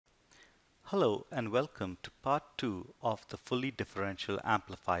Hello and welcome to part 2 of the fully differential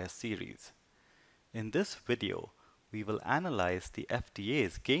amplifier series. In this video, we will analyze the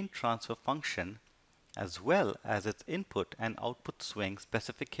FDA's gain transfer function as well as its input and output swing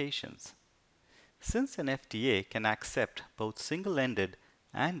specifications. Since an FDA can accept both single-ended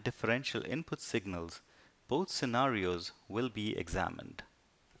and differential input signals, both scenarios will be examined.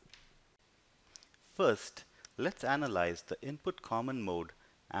 First, let's analyze the input common mode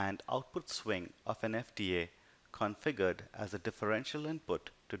and output swing of an FDA configured as a differential input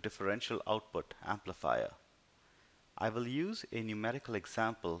to differential output amplifier. I will use a numerical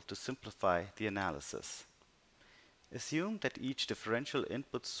example to simplify the analysis. Assume that each differential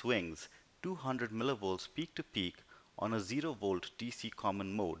input swings 200 millivolts peak to peak on a 0 volt DC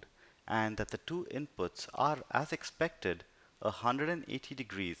common mode and that the two inputs are, as expected, 180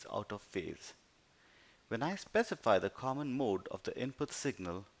 degrees out of phase. When I specify the common mode of the input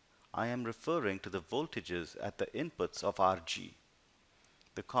signal, I am referring to the voltages at the inputs of RG.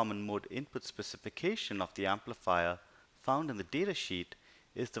 The common mode input specification of the amplifier found in the datasheet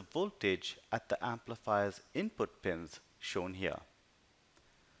is the voltage at the amplifier's input pins shown here.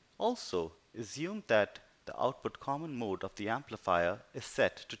 Also, assume that the output common mode of the amplifier is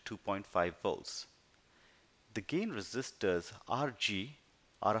set to 2.5 volts. The gain resistors RG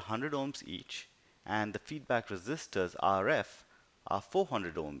are 100 ohms each, and the feedback resistors RF are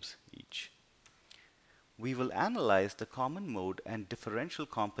 400 ohms each. We will analyze the common mode and differential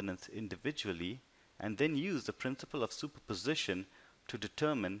components individually and then use the principle of superposition to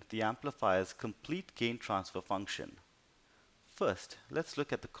determine the amplifier's complete gain transfer function. First, let's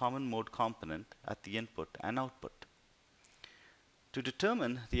look at the common mode component at the input and output. To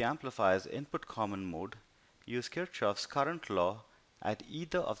determine the amplifier's input common mode, use Kirchhoff's current law at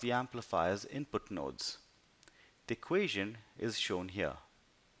either of the amplifier's input nodes. The equation is shown here.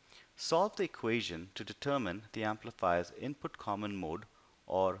 Solve the equation to determine the amplifier's input common mode,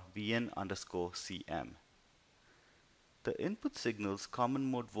 or Vn_Cm. The input signal's common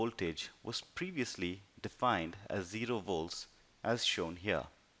mode voltage was previously defined as 0 volts as shown here.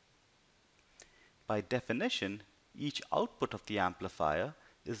 By definition, each output of the amplifier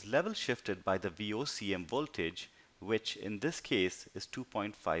is level shifted by the VOCM voltage, which in this case is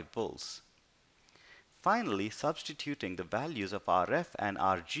 2.5 volts. Finally, substituting the values of RF and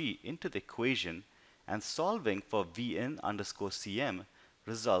RG into the equation and solving for Vn_Cm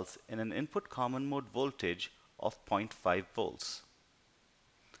results in an input common mode voltage of 0.5 volts.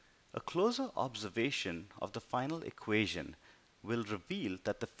 A closer observation of the final equation will reveal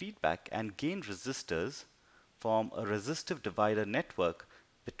that the feedback and gain resistors form a resistive divider network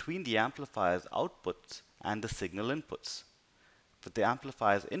between the amplifier's outputs and the signal inputs, with the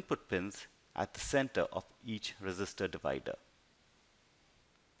amplifier's input pins at the center of each resistor divider.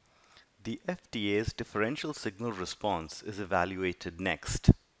 The FDA's differential signal response is evaluated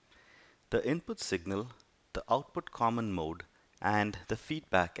next. The input signal, the output common mode, and the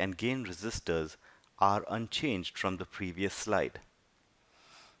feedback and gain resistors are unchanged from the previous slide.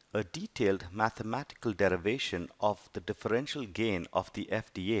 A detailed mathematical derivation of the differential gain of the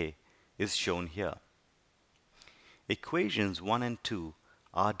FDA is shown here. Equations 1 and 2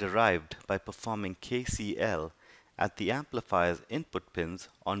 are derived by performing KCL at the amplifier's input pins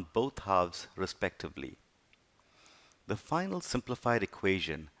on both halves respectively. The final simplified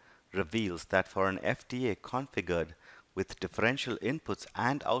equation reveals that for an FDA configured with differential inputs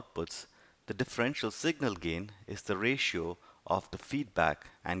and outputs, the differential signal gain is the ratio of the feedback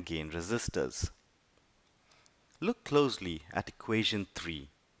and gain resistors. Look closely at equation 3.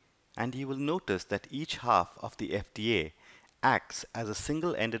 And you will notice that each half of the FDA acts as a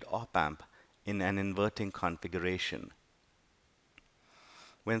single-ended op-amp in an inverting configuration.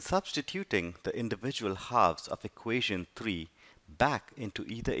 When substituting the individual halves of equation 3 back into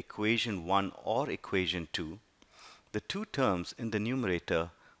either equation 1 or equation 2, the two terms in the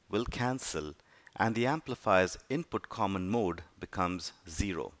numerator will cancel and the amplifier's input common mode becomes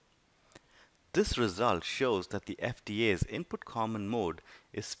 0. This result shows that the FDA's input common mode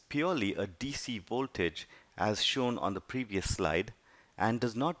is purely a DC voltage as shown on the previous slide and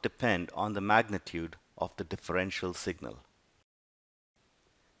does not depend on the magnitude of the differential signal.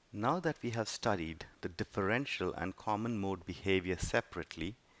 Now that we have studied the differential and common mode behavior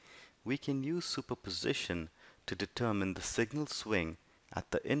separately, we can use superposition to determine the signal swing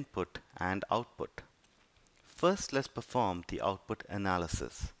at the input and output. First, let's perform the output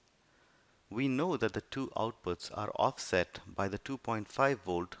analysis. We know that the two outputs are offset by the 2.5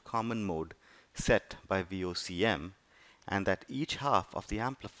 volt common mode set by VOCM and that each half of the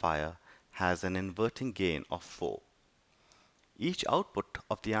amplifier has an inverting gain of 4. Each output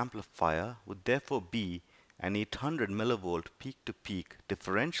of the amplifier would therefore be an 800 millivolt peak-to-peak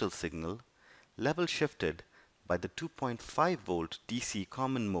differential signal level shifted by the 2.5 volt DC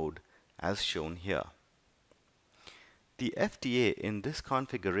common mode as shown here. The FDA in this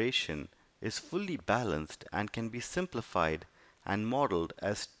configuration is fully balanced and can be simplified and modeled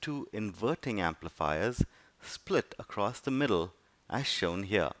as two inverting amplifiers split across the middle as shown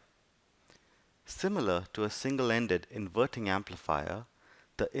here. Similar to a single-ended inverting amplifier,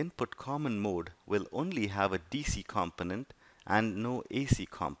 the input common mode will only have a DC component and no AC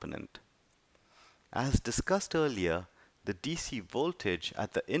component. As discussed earlier, the DC voltage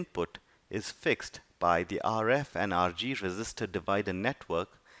at the input is fixed by the RF and RG resistor divider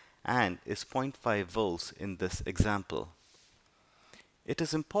network and is 0.5 volts in this example. It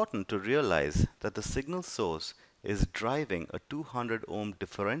is important to realize that the signal source is driving a 200 ohm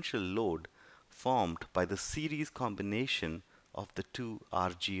differential load formed by the series combination of the two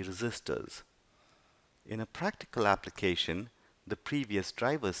RG resistors. In a practical application, the previous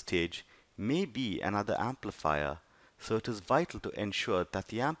driver stage may be another amplifier, so it is vital to ensure that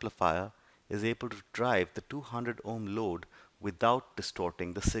the amplifier is able to drive the 200 ohm load without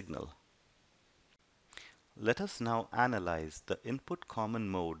distorting the signal. Let us now analyze the input common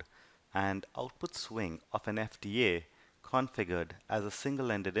mode and output swing of an FDA configured as a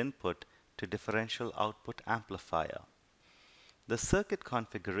single-ended input to differential output amplifier. The circuit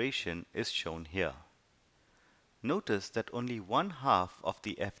configuration is shown here. Notice that only one half of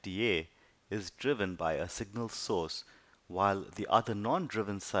the FDA is driven by a signal source while the other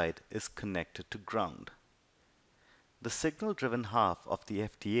non-driven side is connected to ground. The signal-driven half of the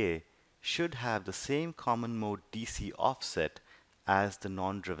FDA should have the same common mode DC offset as the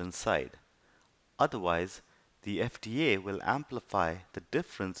non-driven side. Otherwise, the FDA will amplify the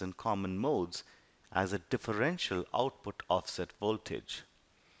difference in common modes as a differential output offset voltage.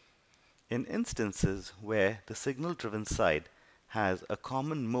 In instances where the signal-driven side has a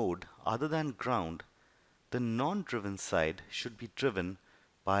common mode other than ground, the non-driven side should be driven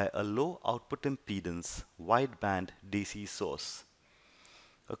by a low output impedance wideband DC source.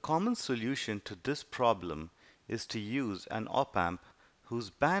 A common solution to this problem is to use an op-amp whose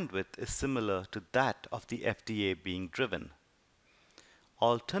bandwidth is similar to that of the FDA being driven.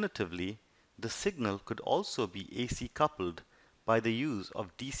 Alternatively, the signal could also be AC coupled by the use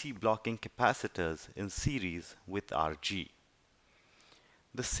of DC blocking capacitors in series with RG.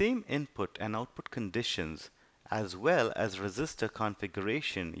 The same input and output conditions as well as resistor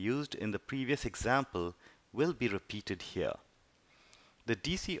configuration used in the previous example will be repeated here. The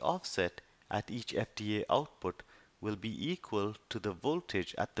DC offset at each FDA output will be equal to the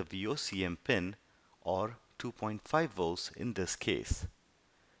voltage at the VOCM pin, or 2.5 volts in this case.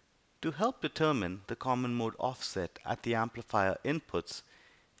 To help determine the common mode offset at the amplifier inputs,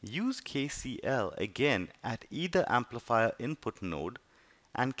 use KCL again at either amplifier input node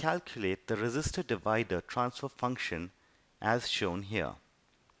and calculate the resistor divider transfer function as shown here.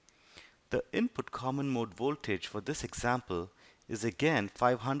 The input common mode voltage for this example is again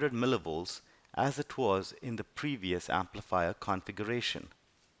 500 millivolts as it was in the previous amplifier configuration.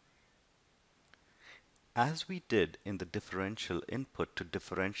 As we did in the differential input to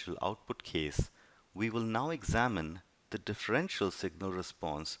differential output case, we will now examine the differential signal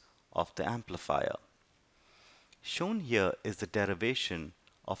response of the amplifier. Shown here is the derivation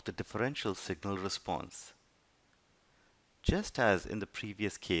of the differential signal response. Just as in the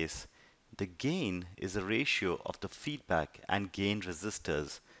previous case, the gain is a ratio of the feedback and gain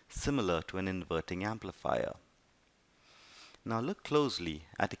resistors similar to an inverting amplifier. Now look closely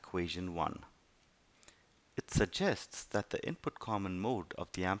at equation 1. It suggests that the input common mode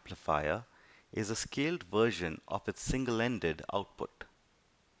of the amplifier is a scaled version of its single-ended output.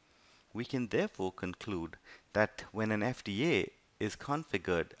 We can therefore conclude that when an FDA is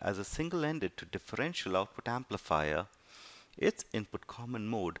configured as a single-ended to differential output amplifier, its input common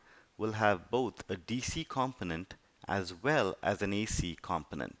mode will have both a DC component as well as an AC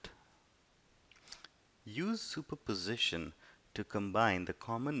component. Use superposition to combine the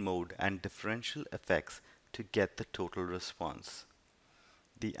common mode and differential effects to get the total response.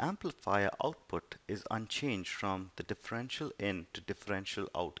 The amplifier output is unchanged from the differential in to differential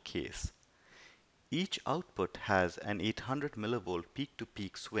out case. Each output has an 800 millivolt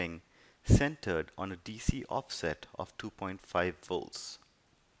peak-to-peak swing centered on a DC offset of 2.5 volts.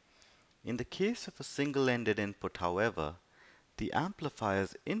 In the case of a single-ended input, however, the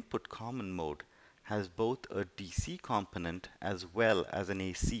amplifier's input common mode has both a DC component as well as an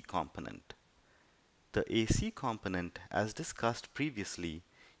AC component. The AC component, as discussed previously,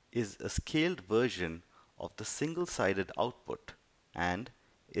 is a scaled version of the single-sided output, and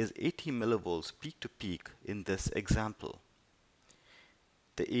is 80 millivolts peak to peak in this example.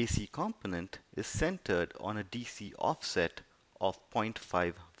 The AC component is centered on a DC offset of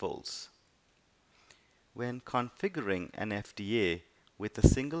 0.5 volts. When configuring an FDA with a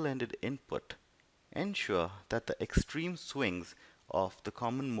single-ended input, ensure that the extreme swings of the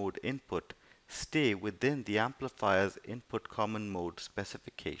common mode input stay within the amplifier's input common mode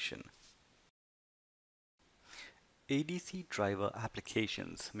specification. ADC driver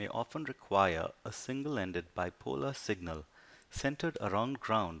applications may often require a single-ended bipolar signal centered around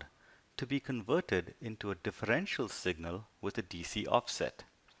ground to be converted into a differential signal with a DC offset.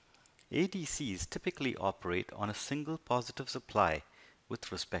 ADCs typically operate on a single positive supply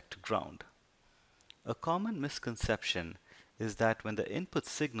with respect to ground. A common misconception is that when the input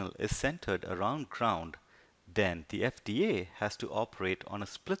signal is centered around ground, then the FDA has to operate on a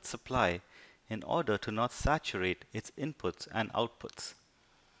split supply in order to not saturate its inputs and outputs.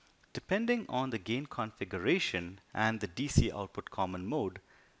 Depending on the gain configuration and the DC output common mode,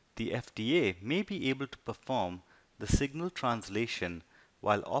 the FDA may be able to perform the signal translation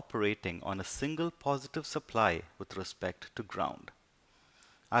while operating on a single positive supply with respect to ground.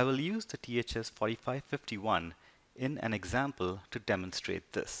 I will use the THS4551 in an example to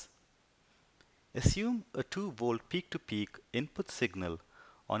demonstrate this. Assume a 2-volt peak-to-peak input signal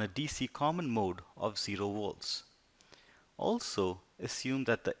on a DC common mode of 0 volts. Also, assume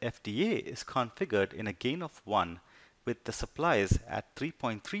that the FDA is configured in a gain of 1 with the supplies at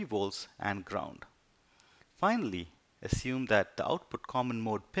 3.3 volts and ground. Finally, assume that the output common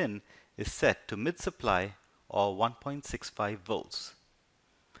mode pin is set to mid-supply or 1.65 volts.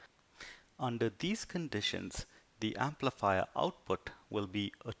 Under these conditions, the amplifier output will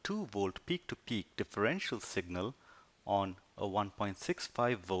be a 2-volt peak-to-peak differential signal on a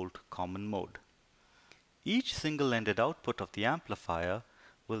 1.65 volt common mode. Each single-ended output of the amplifier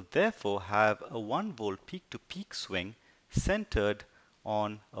will therefore have a 1-volt peak-to-peak swing centered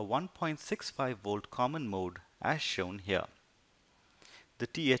on a 1.65 volt common mode as shown here. The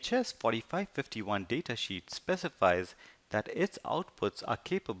THS4551 datasheet specifies that its outputs are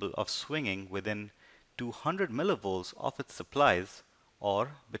capable of swinging within 200 millivolts of its supplies,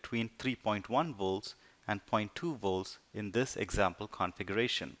 or between 3.1 volts and 0.2 volts in this example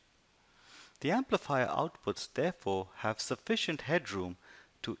configuration. The amplifier outputs therefore have sufficient headroom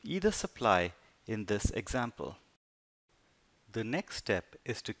to either supply in this example. The next step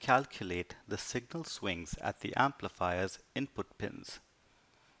is to calculate the signal swings at the amplifier's input pins.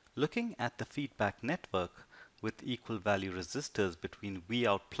 Looking at the feedback network with equal value resistors between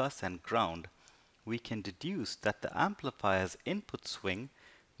Vout plus and ground, we can deduce that the amplifier's input swing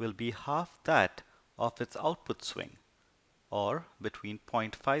will be half that of its output swing, or between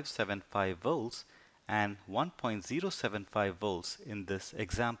 0.575 volts and 1.075 volts in this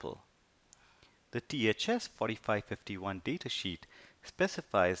example. The THS4551 datasheet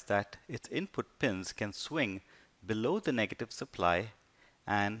specifies that its input pins can swing below the negative supply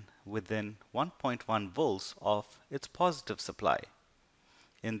and within 1.1 volts of its positive supply.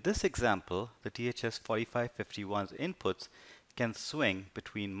 In this example, the THS4551's inputs can swing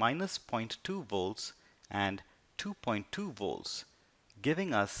between minus 0.2 volts and 2.2 volts,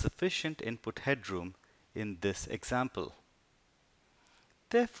 giving us sufficient input headroom in this example.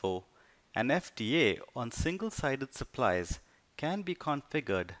 Therefore, an FDA on single-sided supplies can be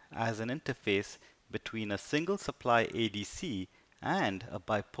configured as an interface between a single supply ADC and a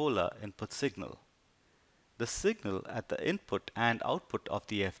bipolar input signal. The signal at the input and output of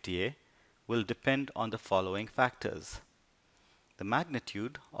the FDA will depend on the following factors: the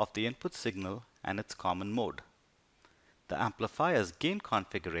magnitude of the input signal and its common mode, the amplifier's gain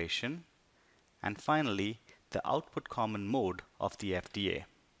configuration, and finally, the output common mode of the FDA.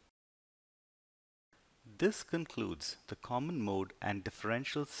 This concludes the common mode and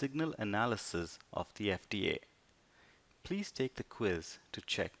differential signal analysis of the FDA. Please take the quiz to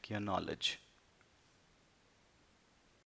check your knowledge.